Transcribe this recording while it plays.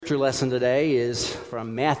scripture lesson today is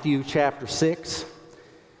from Matthew chapter 6,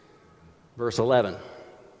 verse 11.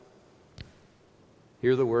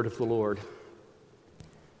 Hear the word of the Lord.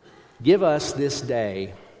 Give us this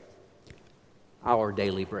day our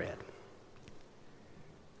daily bread.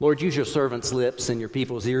 Lord, use your servants' lips and your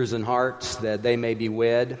people's ears and hearts that they may be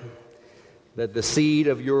wed, that the seed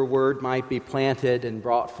of your word might be planted and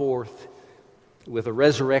brought forth with a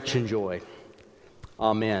resurrection joy.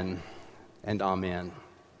 Amen and amen.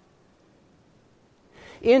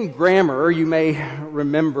 In grammar, you may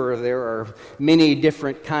remember there are many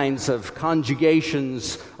different kinds of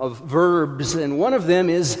conjugations of verbs, and one of them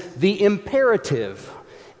is the imperative.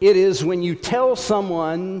 It is when you tell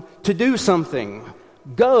someone to do something.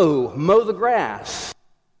 Go, mow the grass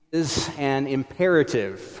is an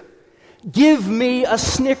imperative. Give me a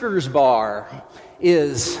Snickers bar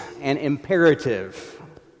is an imperative.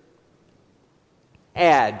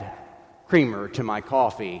 Add creamer to my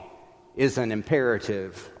coffee is an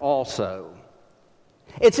imperative also.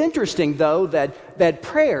 It's interesting, though, that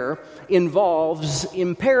prayer involves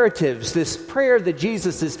imperatives. This prayer that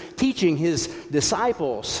Jesus is teaching his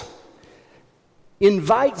disciples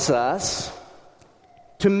invites us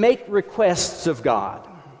to make requests of God.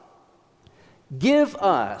 Give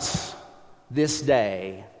us this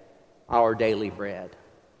day our daily bread.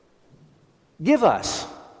 Give us.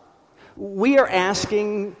 We are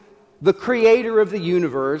asking the creator of the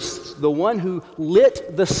universe, the one who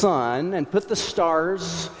lit the sun and put the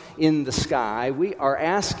stars in the sky, we are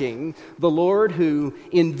asking the Lord who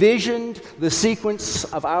envisioned the sequence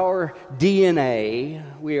of our DNA,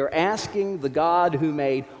 we are asking the God who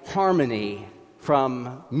made harmony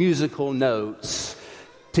from musical notes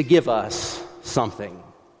to give us something.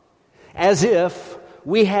 As if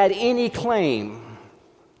we had any claim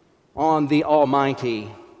on the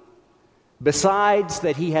Almighty, besides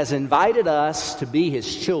that he has invited us to be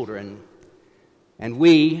his children, and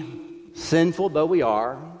we, sinful though we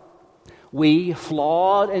are, we,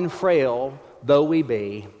 flawed and frail though we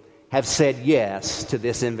be, have said yes to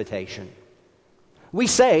this invitation. We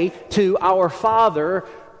say to our Father,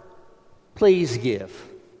 please give.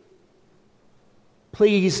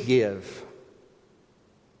 Please give.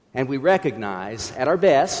 And we recognize, at our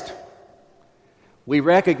best, we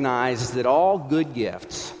recognize that all good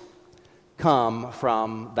gifts come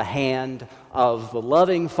from the hand of the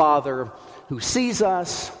loving Father who sees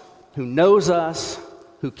us, who knows us,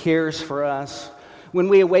 who cares for us. When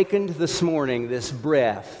we awakened this morning, this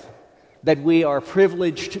breath that we are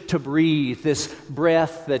privileged to breathe, this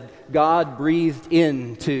breath that God breathed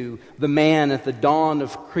into the man at the dawn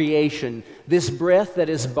of creation, this breath that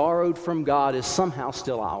is borrowed from God is somehow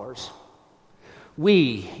still ours.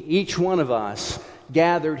 We, each one of us,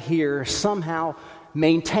 gathered here somehow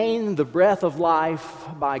maintain the breath of life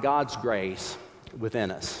by God's grace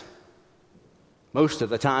within us. Most of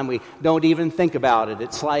the time we don't even think about it.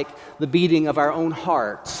 It's like the beating of our own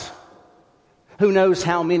hearts. Who knows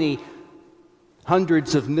how many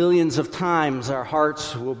hundreds of millions of times our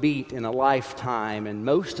hearts will beat in a lifetime, and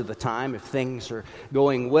most of the time, if things are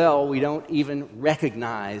going well, we don't even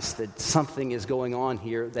recognize that something is going on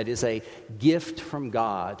here that is a gift from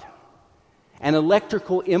God. An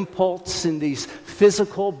electrical impulse in these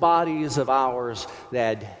physical bodies of ours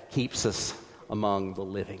that keeps us among the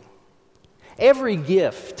living. Every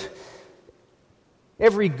gift,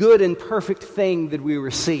 every good and perfect thing that we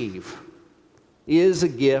receive is a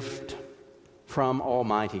gift from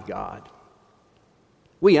Almighty God.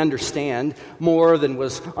 We understand more than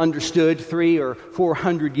was understood 300 or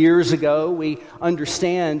 400 years ago. We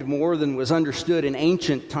understand more than was understood in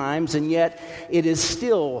ancient times, and yet it is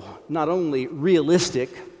still not only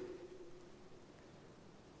realistic,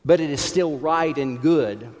 but it is still right and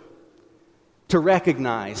good to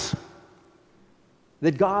recognize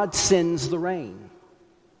that God sends the rain.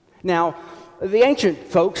 Now, the ancient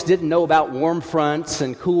folks didn't know about warm fronts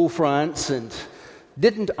and cool fronts and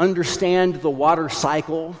didn't understand the water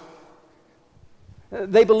cycle.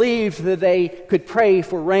 They believed that they could pray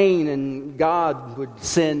for rain and God would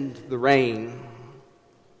send the rain.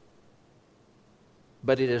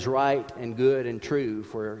 But it is right and good and true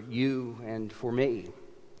for you and for me.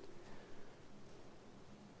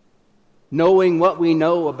 Knowing what we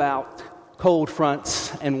know about cold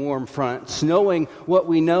fronts and warm fronts, knowing what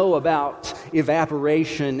we know about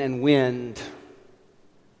evaporation and wind,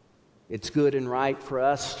 it's good and right for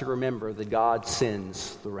us to remember that God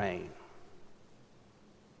sends the rain.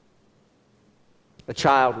 A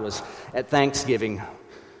child was at Thanksgiving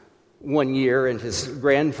one year, and his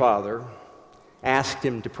grandfather asked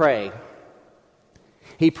him to pray.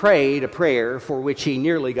 He prayed a prayer for which he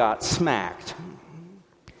nearly got smacked.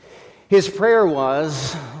 His prayer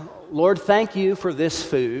was, Lord, thank you for this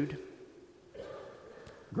food.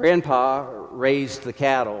 Grandpa raised the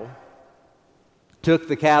cattle, took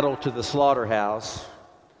the cattle to the slaughterhouse,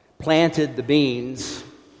 planted the beans,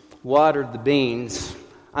 watered the beans.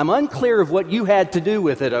 I'm unclear of what you had to do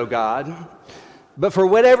with it, oh God, but for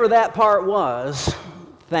whatever that part was,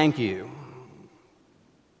 thank you.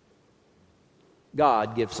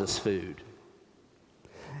 God gives us food.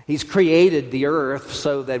 He's created the earth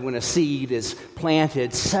so that when a seed is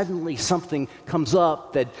planted, suddenly something comes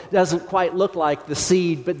up that doesn't quite look like the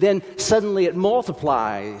seed, but then suddenly it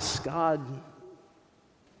multiplies. God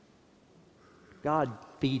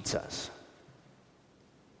feeds us.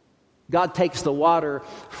 God takes the water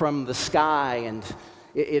from the sky and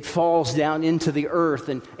it falls down into the earth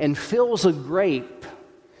and fills a grape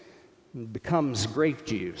and becomes grape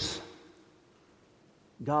juice.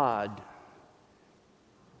 God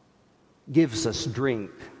gives us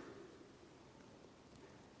drink.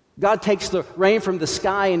 God takes the rain from the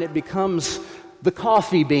sky and it becomes the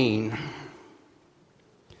coffee bean.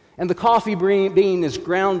 And the coffee bean is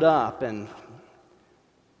ground up and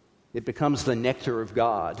it becomes the nectar of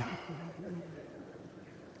God.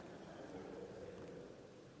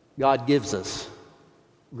 God gives us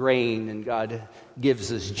grain, and God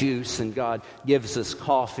gives us juice, and God gives us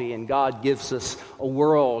coffee, and God gives us a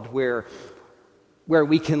world where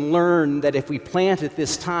we can learn that if we plant at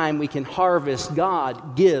this time, we can harvest.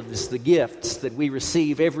 God gives the gifts that we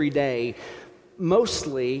receive every day,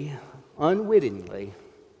 mostly unwittingly,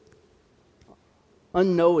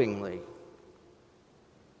 unknowingly.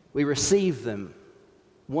 We receive them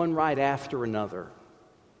one right after another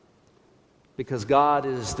because God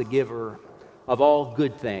is the giver of all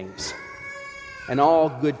good things, and all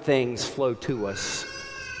good things flow to us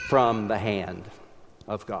from the hand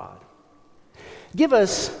of God. Give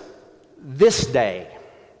us this day.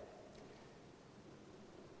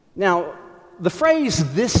 Now, the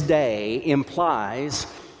phrase "this day" implies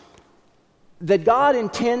that God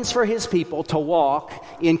intends for His people to walk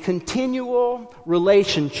in continual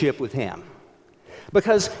relationship with Him.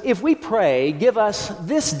 Because if we pray, "Give us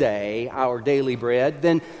this day our daily bread,"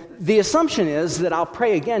 then the assumption is that I'll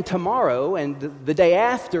pray again tomorrow and the day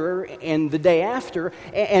after and the day after,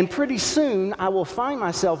 and pretty soon I will find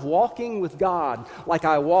myself walking with God like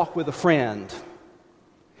I walk with a friend,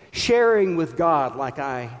 sharing with God like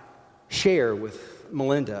I share with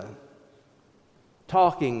Melinda,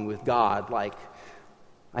 talking with God like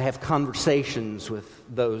I have conversations with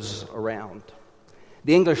those around.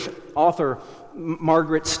 The English author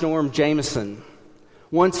Margaret Storm Jameson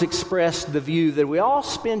once expressed the view that we all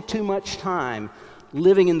spend too much time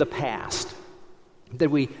living in the past, that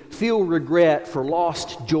we feel regret for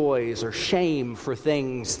lost joys or shame for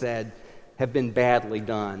things that have been badly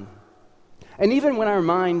done. And even when our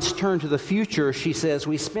minds turn to the future, she says,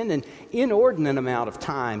 we spend an inordinate amount of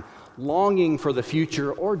time longing for the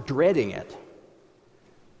future or dreading it.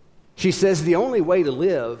 She says the only way to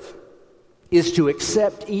live is to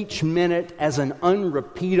accept each minute as an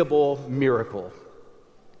unrepeatable miracle.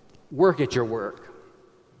 Work at your work.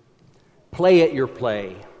 Play at your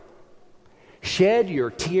play. Shed your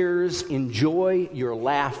tears. Enjoy your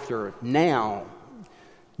laughter. Now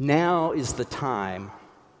is the time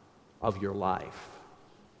of your life.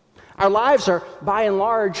 Our lives are, by and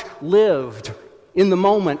large, lived in the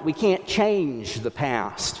moment. We can't change the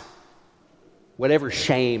past, whatever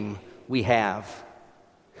shame we have.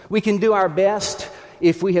 We can do our best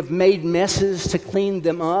if we have made messes to clean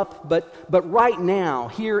them up, but right now,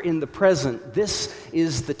 here in the present, this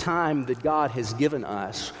is the time that God has given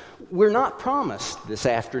us. We're not promised this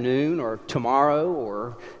afternoon or tomorrow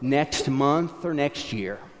or next month or next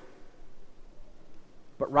year.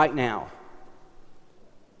 But right now,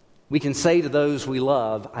 we can say to those we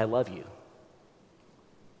love, I love you.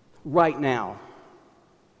 Right now,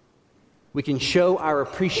 we can show our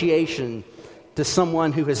appreciation to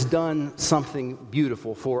someone who has done something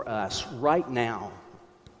beautiful for us. Right now,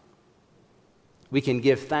 we can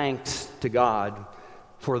give thanks to God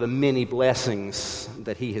for the many blessings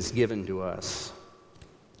that He has given to us.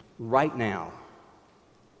 Right now.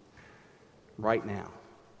 Right now.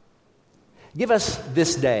 Give us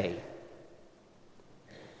this day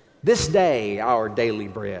our daily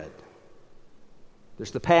bread.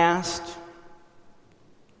 There's the past,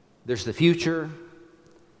 there's the future,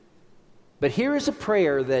 but here is a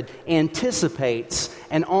prayer that anticipates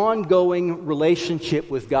an ongoing relationship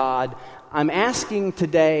with God. I'm asking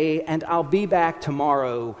today, and I'll be back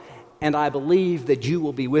tomorrow, and I believe that you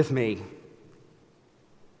will be with me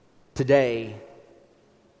today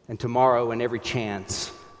and tomorrow and every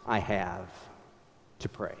chance I have to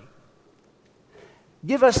pray.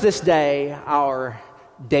 Give us this day our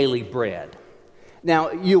daily bread.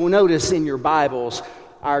 Now, you will notice in your Bibles,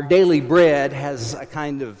 our daily bread has a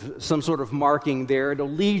kind of some sort of marking there. It'll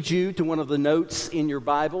lead you to one of the notes in your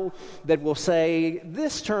Bible that will say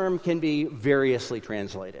this term can be variously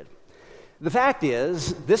translated. The fact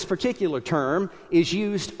is, this particular term is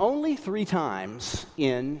used only 3 times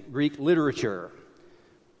in Greek literature.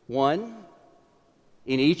 One,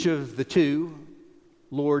 in each of the 2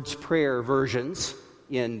 Lord's Prayer versions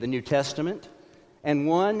in the New Testament, and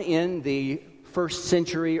one in the 1st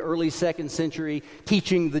century, early 2nd century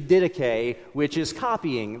teaching the Didache, which is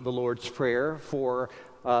copying the Lord's Prayer for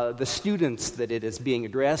the students that it is being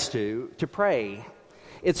addressed to pray.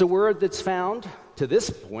 It's a word that's found, to this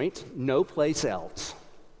point, no place else.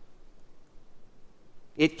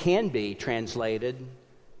 It can be translated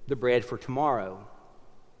the bread for tomorrow.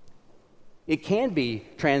 It can be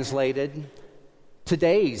translated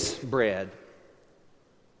today's bread.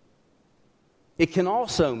 It can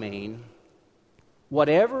also mean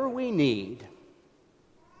whatever we need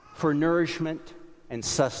for nourishment and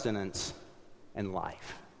sustenance and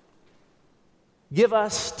life. Give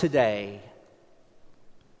us today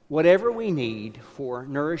whatever we need for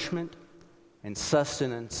nourishment and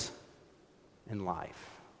sustenance and life.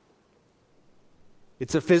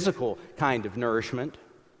 It's a physical kind of nourishment.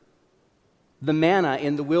 The manna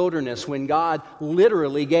in the wilderness, when God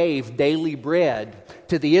literally gave daily bread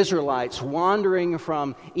to the Israelites wandering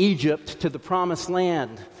from Egypt to the Promised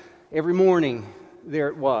Land. Every morning, there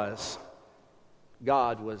it was.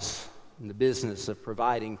 God was in the business of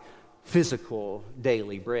providing physical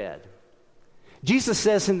daily bread. Jesus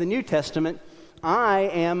says in the New Testament, I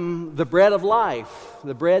am the bread of life,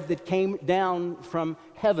 the bread that came down from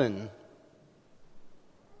heaven.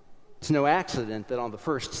 It's no accident that on the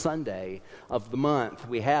first Sunday of the month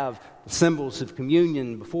we have the symbols of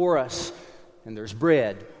communion before us, and there's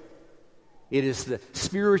bread. It is the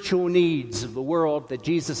spiritual needs of the world that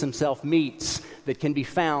Jesus himself meets that can be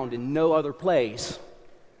found in no other place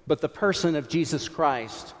but the person of Jesus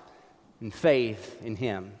Christ and faith in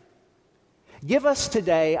him. Give us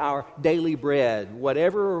today our daily bread,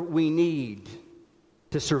 whatever we need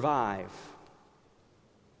to survive,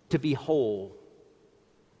 to be whole,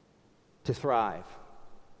 to thrive.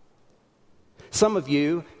 Some of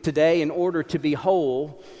you today, in order to be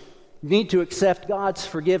whole, need to accept God's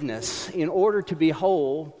forgiveness. In order to be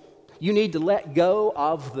whole, you need to let go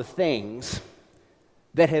of the things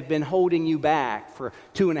that have been holding you back for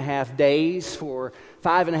 2.5 days, for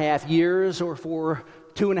 5.5 years, or for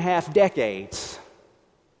 2.5 decades.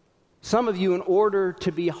 Some of you, in order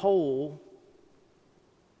to be whole,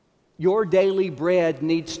 your daily bread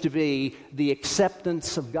needs to be the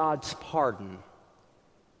acceptance of God's pardon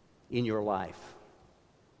in your life.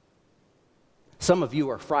 Some of you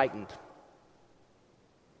are frightened.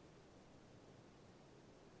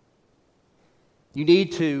 You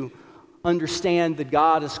need to understand that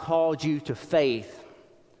God has called you to faith,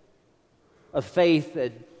 a faith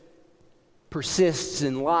that persists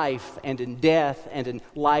in life and in death and in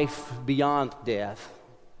life beyond death.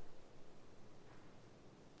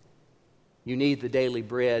 You need the daily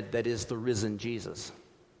bread that is the risen Jesus,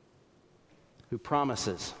 who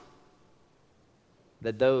promises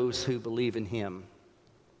that those who believe in him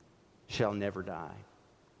shall never die.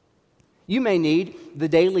 You may need the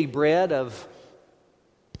daily bread of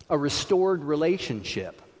a restored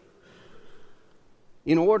relationship.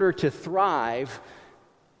 In order to thrive,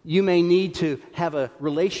 you may need to have a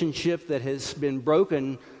relationship that has been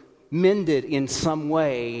broken, mended in some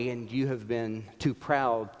way, and you have been too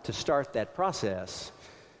proud to start that process.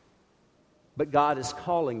 But God is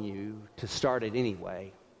calling you to start it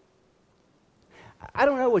anyway. I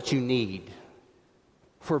don't know what you need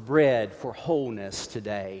for bread, for wholeness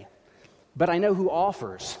today, but I know who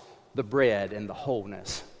offers the bread and the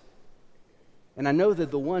wholeness. And I know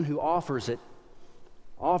that the one who offers it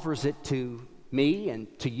to me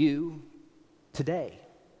and to you today.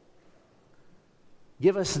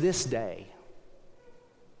 Give us this day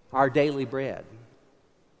our daily bread.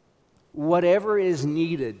 Whatever is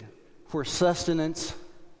needed for sustenance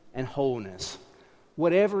and wholeness,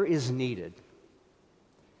 whatever is needed.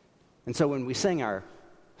 And so when we sing our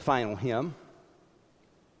final hymn,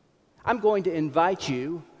 I'm going to invite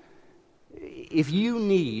you, if you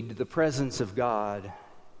need the presence of God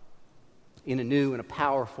in a new and a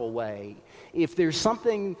powerful way, if there's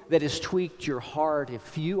something that has tweaked your heart,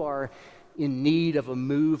 if you are in need of a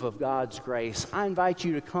move of God's grace, I invite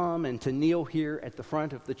you to come and to kneel here at the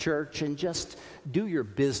front of the church and just do your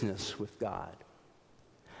business with God.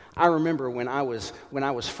 I remember when I was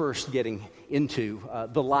first getting into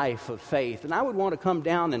the life of faith, and I would want to come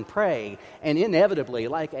down and pray, and inevitably,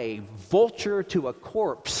 like a vulture to a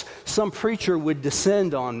corpse, some preacher would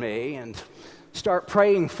descend on me and start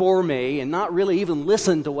praying for me and not really even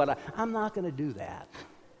listen to what I'm not going to do that.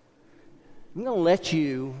 I'm going to let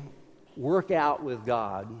you work out with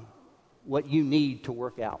God what you need to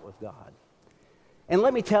work out with God. And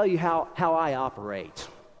let me tell you how I operate.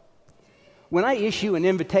 When I issue an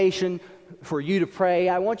invitation for you to pray,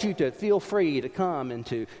 I want you to feel free to come and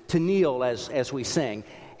to kneel as we sing.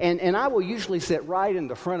 And I will usually sit right in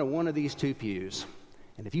the front of one of these two pews.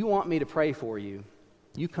 And if you want me to pray for you,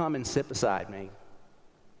 you come and sit beside me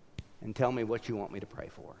and tell me what you want me to pray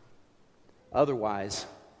for. Otherwise,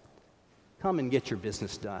 come and get your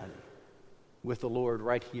business done with the Lord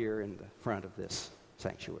right here in the front of this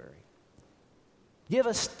sanctuary. Give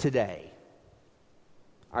us today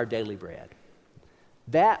our daily bread.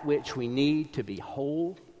 That which we need to be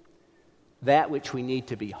whole, that which we need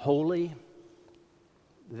to be holy,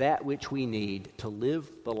 that which we need to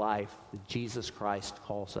live the life that Jesus Christ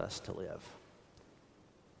calls us to live.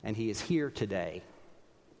 And He is here today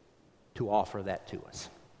to offer that to us.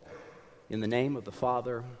 In the name of the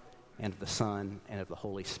Father, and of the Son, and of the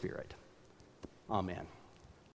Holy Spirit. Amen.